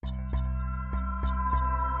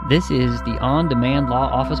This is the On-Demand Law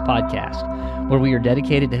Office Podcast, where we are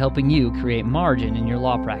dedicated to helping you create margin in your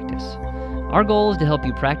law practice. Our goal is to help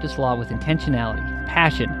you practice law with intentionality,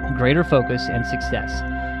 passion, greater focus, and success,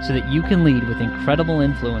 so that you can lead with incredible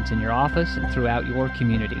influence in your office and throughout your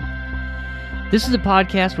community. This is a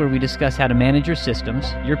podcast where we discuss how to manage your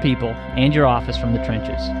systems, your people, and your office from the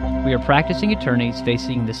trenches. We are practicing attorneys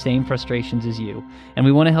facing the same frustrations as you, and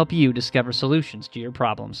we want to help you discover solutions to your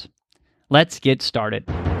problems. Let's get started.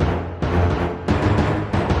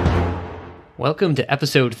 Welcome to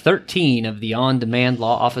episode 13 of the On-Demand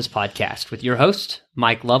Law Office Podcast with your host,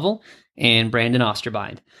 Mike Lovell and Brandon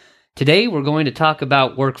Osterbind. Today, we're going to talk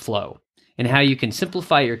about workflow and how you can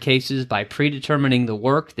simplify your cases by predetermining the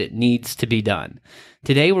work that needs to be done.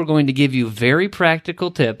 Today, we're going to give you very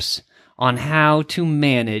practical tips on how to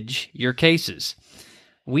manage your cases.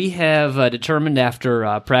 We have determined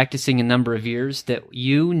after practicing a number of years that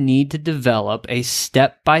you need to develop a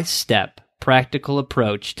step-by-step practical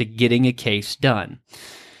approach to getting a case done.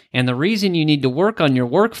 And the reason you need to work on your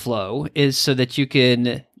workflow is so that you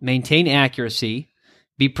can maintain accuracy,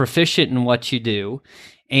 be proficient in what you do,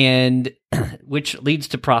 and which leads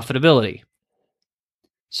to profitability.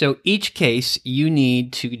 So each case, you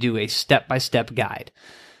need to do a step-by-step guide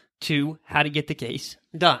to how to get the case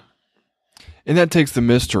done. And that takes the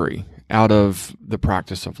mystery out of the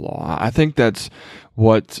practice of law. I think that's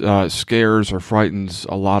what scares or frightens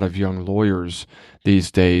a lot of young lawyers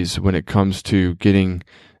these days when it comes to getting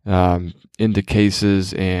into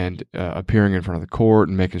cases and appearing in front of the court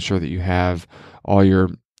and making sure that you have all your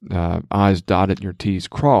I's dotted and your T's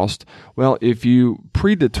crossed. Well, if you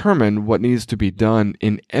predetermine what needs to be done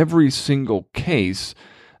in every single case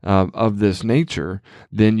of this nature,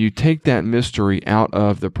 then you take that mystery out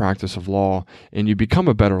of the practice of law and you become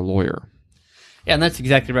a better lawyer. Yeah, and that's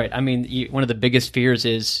exactly right. I mean, one of the biggest fears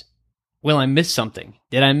is, will I miss something?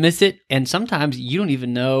 Did I miss it? And sometimes you don't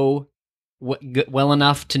even know well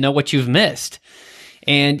enough to know what you've missed.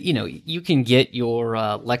 And, you can get your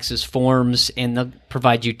Lexis forms and they'll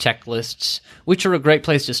provide you checklists, which are a great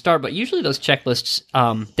place to start. But usually those checklists,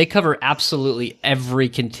 they cover absolutely every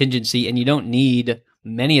contingency and you don't need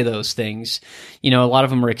many of those things. A lot of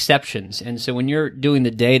them are exceptions. And so when you're doing the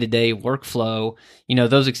day-to-day workflow,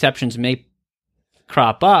 those exceptions may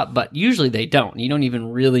crop up, but usually they don't. You don't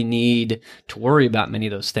even really need to worry about many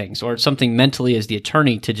of those things, or it's something mentally as the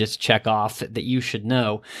attorney to just check off that you should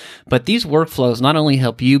know. But these workflows not only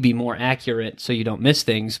help you be more accurate so you don't miss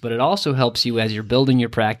things, but it also helps you as you're building your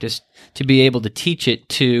practice to be able to teach it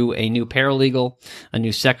to a new paralegal, a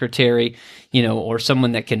new secretary, or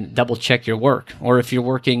someone that can double check your work. Or if you're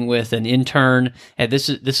working with an intern, hey, this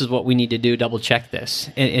is what we need to do, double check this.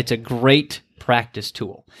 It's a great practice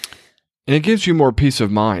tool. And it gives you more peace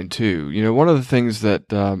of mind, too. One of the things that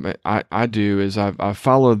I do is I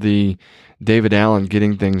follow the David Allen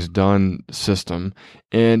Getting Things Done system.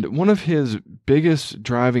 And one of his biggest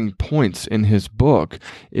driving points in his book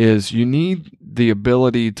is you need the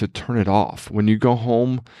ability to turn it off. When you go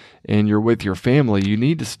home and you're with your family, you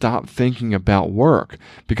need to stop thinking about work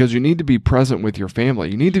because you need to be present with your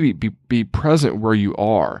family. You need to be present where you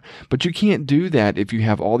are. But you can't do that if you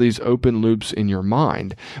have all these open loops in your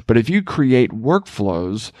mind. But if you create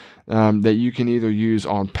workflows that you can either use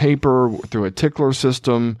on paper through a tickler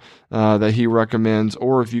system that he recommends,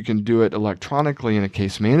 or if you can do it electronically in a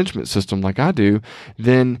case management system like I do,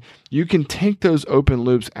 then you can take those open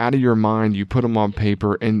loops out of your mind, you put them on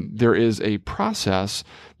paper, and there is a process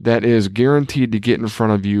that is guaranteed to get in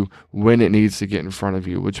front of you when it needs to get in front of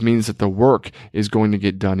you, which means that the work is going to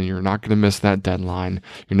get done and you're not going to miss that deadline.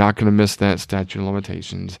 You're not going to miss that statute of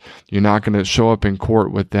limitations. You're not going to show up in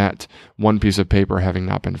court with that one piece of paper having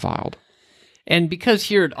not been filed. And because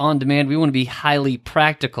here at On Demand, we want to be highly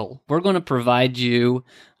practical, we're going to provide you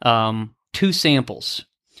two sample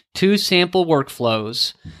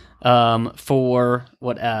workflows and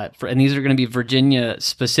these are going to be Virginia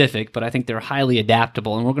specific, but I think they're highly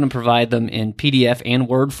adaptable, and we're going to provide them in PDF and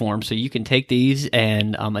Word form, so you can take these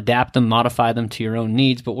and adapt them, modify them to your own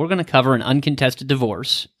needs. But we're going to cover an uncontested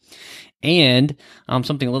divorce. And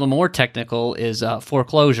something a little more technical is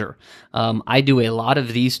foreclosure. I do a lot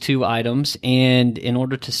of these two items, and in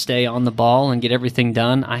order to stay on the ball and get everything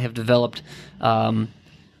done, I have developed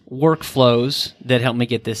workflows that help me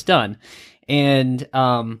get this done. And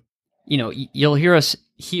you'll hear us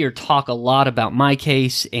here talk a lot about my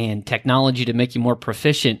case and technology to make you more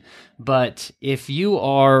proficient. But if you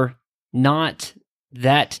are not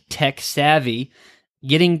that tech savvy,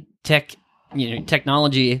 getting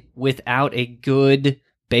technology without a good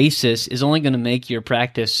basis is only going to make your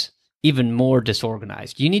practice even more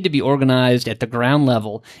disorganized. You need to be organized at the ground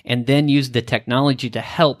level and then use the technology to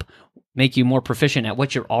help make you more proficient at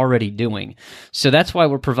what you're already doing. So that's why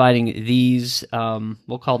we're providing these,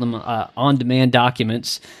 we'll call them on-demand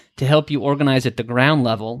documents to help you organize at the ground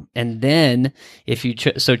level. And then if you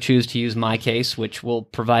so choose to use my case, which will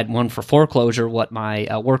provide one for foreclosure, what my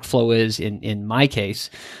workflow is in my case,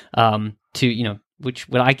 to, which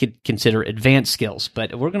what I could consider advanced skills.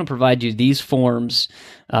 But we're going to provide you these forms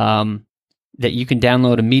that you can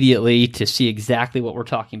download immediately to see exactly what we're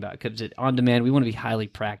talking about, because on demand, we want to be highly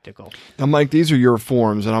practical. Now, Mike, these are your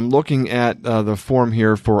forms, and I'm looking at the form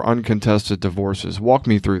here for uncontested divorces. Walk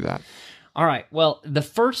me through that. All right. Well, the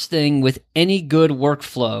first thing with any good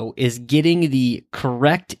workflow is getting the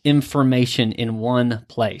correct information in one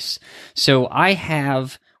place. So I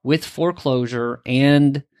have, with foreclosure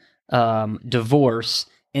and divorce,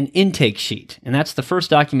 an intake sheet. And that's the first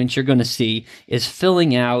document you're going to see, is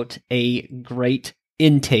filling out a great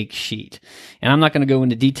intake sheet. And I'm not going to go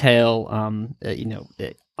into detail, on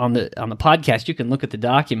the podcast. You can look at the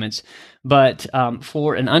documents, but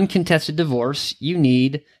for an uncontested divorce, you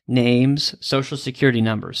need names, social security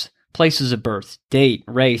numbers, places of birth, date,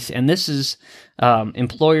 race, and this is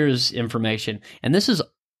employer's information. And this is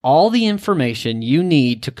all the information you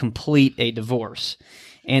need to complete a divorce.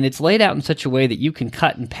 And it's laid out in such a way that you can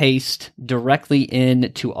cut and paste directly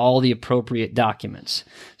into all the appropriate documents.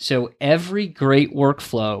 So every great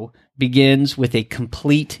workflow begins with a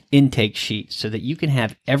complete intake sheet so that you can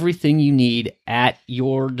have everything you need at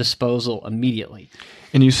your disposal immediately.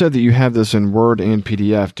 And you said that you have this in Word and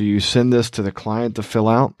PDF. Do you send this to the client to fill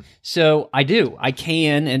out? So I do. I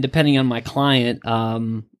can, and depending on my client,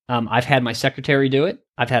 I've had my secretary do it.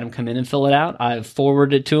 I've had them come in and fill it out. I've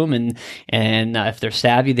forwarded it to them, and if they're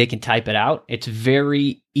savvy, they can type it out. It's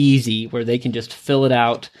very easy where they can just fill it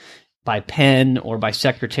out by pen or by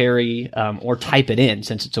secretary, or type it in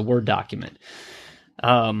since it's a Word document.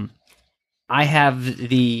 I have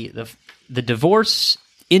the divorce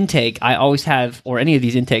intake. I always have, or any of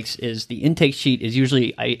these intakes, is the intake sheet is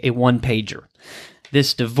usually a one-pager.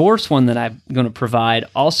 This divorce one that I'm going to provide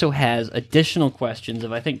also has additional questions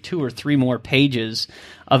of, I think, 2 or 3 more pages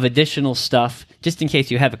of additional stuff, just in case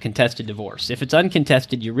you have a contested divorce. If it's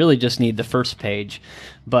uncontested, you really just need the first page,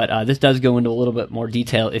 but this does go into a little bit more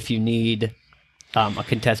detail if you need a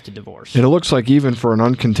contested divorce. And it looks like even for an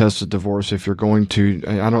uncontested divorce, if you're going to,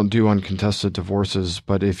 I don't do uncontested divorces,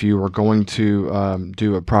 but if you were going to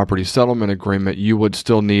do a property settlement agreement, you would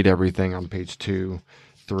still need everything on page 2,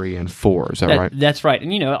 3, and 4. Is that right? That's right.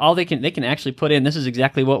 And all they can actually put in, this is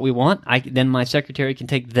exactly what we want. Then my secretary can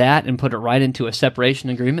take that and put it right into a separation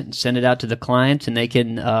agreement and send it out to the client, and they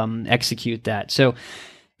can execute that. So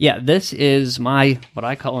yeah, this is what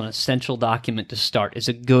I call an essential document to start. Is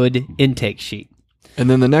a good intake sheet. And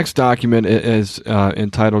then the next document is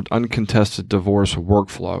entitled Uncontested Divorce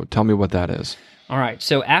Workflow. Tell me what that is. All right.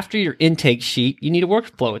 So after your intake sheet, you need a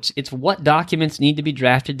workflow. It's what documents need to be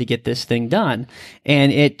drafted to get this thing done.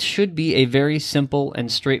 And it should be a very simple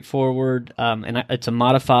and straightforward, and it's a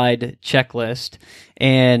modified checklist.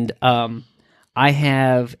 And I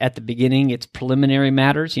have at the beginning, it's preliminary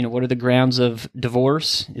matters. What are the grounds of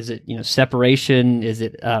divorce? Is it, separation? Is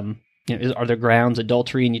it, are there grounds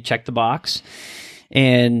adultery? And you check the box.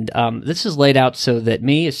 And this is laid out so that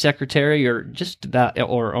me, as secretary, or just about,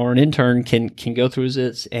 or an intern can go through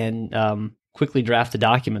this and quickly draft the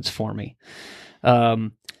documents for me.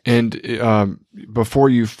 And before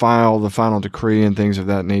you file the final decree and things of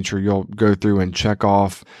that nature, you'll go through and check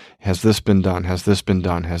off: has this been done? Has this been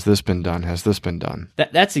done? Has this been done? Has this been done?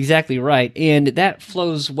 That's exactly right, and that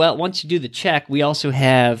flows well. Once you do the check, we also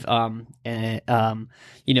have an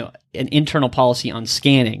internal policy on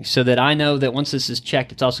scanning, so that I know that once this is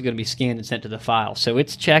checked, it's also going to be scanned and sent to the file. So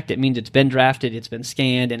it's checked. It means it's been drafted, it's been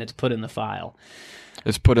scanned, and it's put in the file.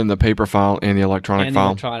 It's put in the paper file and the electronic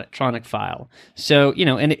file. Electronic file. So,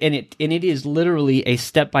 and it is literally a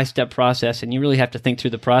step-by-step process, and you really have to think through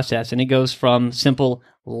the process. And it goes from simple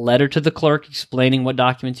letter to the clerk explaining what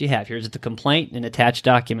documents you have. Here's the complaint and attached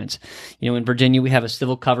documents. In Virginia, we have a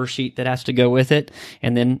civil cover sheet that has to go with it.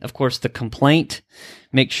 And then, of course, the complaint.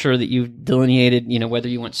 Make sure that you've delineated, whether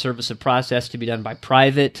you want service of process to be done by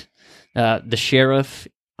private, the sheriff,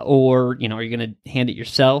 or, are you going to hand it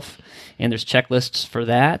yourself? And there's checklists for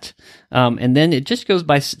that. And then it just goes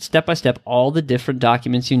by step, all the different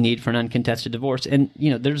documents you need for an uncontested divorce. And,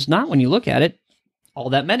 there's not, when you look at it, all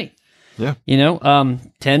that many. Yeah.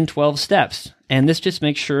 10, 12 steps. And this just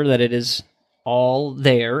makes sure that it is all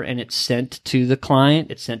there and it's sent to the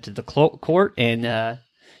client, it's sent to the court, and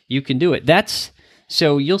you can do it.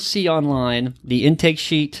 So you'll see online the intake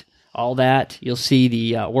sheet, all that. You'll see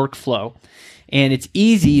the workflow. And it's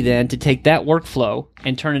easy then to take that workflow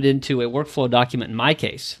and turn it into a workflow document in my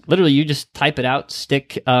case. Literally, you just type it out,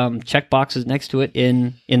 stick check boxes next to it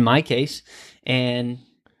in my case. And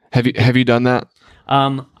have you done that?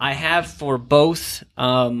 I have for both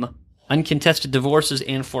uncontested divorces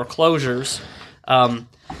and foreclosures.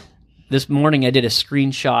 This morning I did a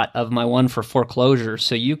screenshot of my one for foreclosure,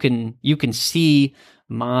 so you can see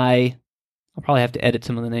my. I'll probably have to edit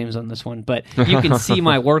some of the names on this one, but you can see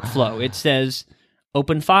my workflow. It says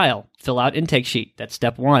open file, fill out intake sheet. That's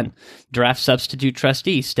step 1. Draft substitute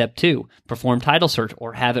trustee, step 2. Perform title search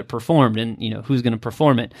or have it performed, and who's going to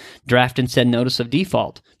perform it. Draft and send notice of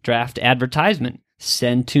default. Draft advertisement.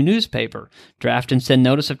 Send to newspaper. Draft and send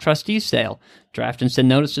notice of trustee sale. Draft and send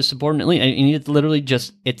notice to subordinate lien. It's literally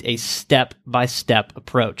it's a step-by-step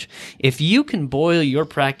approach. If you can boil your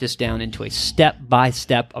practice down into a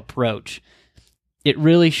step-by-step approach, it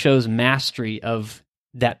really shows mastery of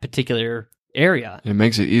that particular area. It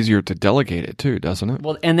makes it easier to delegate it too, doesn't it?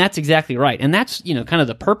 Well, and that's exactly right. And that's, kind of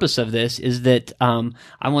the purpose of this is that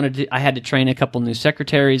I had to train a couple new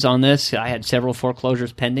secretaries on this. I had several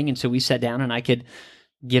foreclosures pending, and so we sat down and I could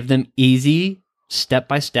give them easy step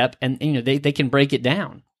by step, and they can break it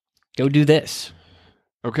down. Go do this.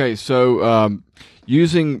 Okay, so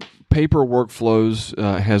using paper workflows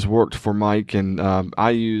has worked for Mike, and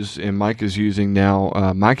Mike is using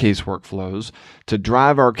now my case workflows to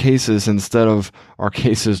drive our cases instead of our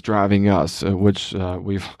cases driving us, which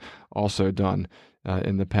we've also done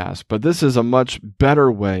in the past. But this is a much better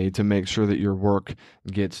way to make sure that your work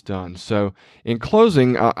gets done. So in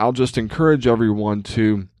closing, I'll just encourage everyone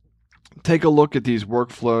to take a look at these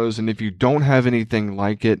workflows, and if you don't have anything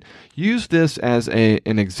like it, use this as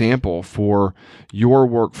an example for your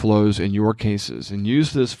workflows and your cases. And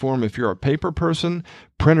use this form if you're a paper person,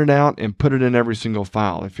 print it out and put it in every single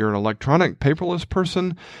file. If you're an electronic paperless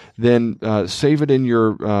person, then save it in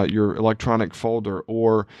your electronic folder,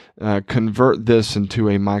 or convert this into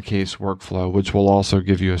a My Case workflow, which will also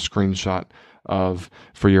give you a screenshot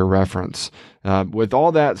for your reference. With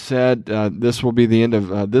all that said, this will be the end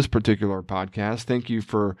of this particular podcast. Thank you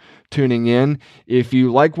for tuning in. If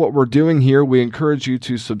you like what we're doing here, we encourage you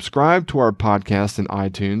to subscribe to our podcast in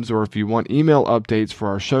iTunes, or if you want email updates for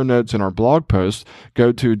our show notes and our blog posts,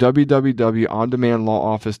 go to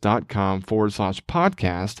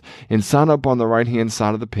www.ondemandlawoffice.com/podcast and sign up on the right-hand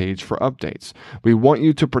side of the page for updates. We want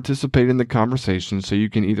you to participate in the conversation, so you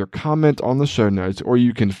can either comment on the show notes, or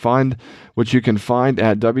you can find at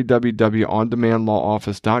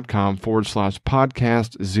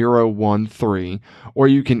www.ondemandlawoffice.com/podcast013, or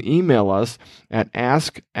you can email us at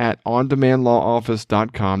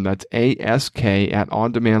ask@ondemandlawoffice.com. That's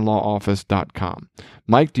ask@ondemandlawoffice.com.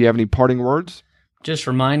 Mike, do you have any parting words? Just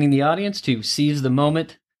reminding the audience to seize the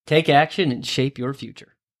moment, take action, and shape your future.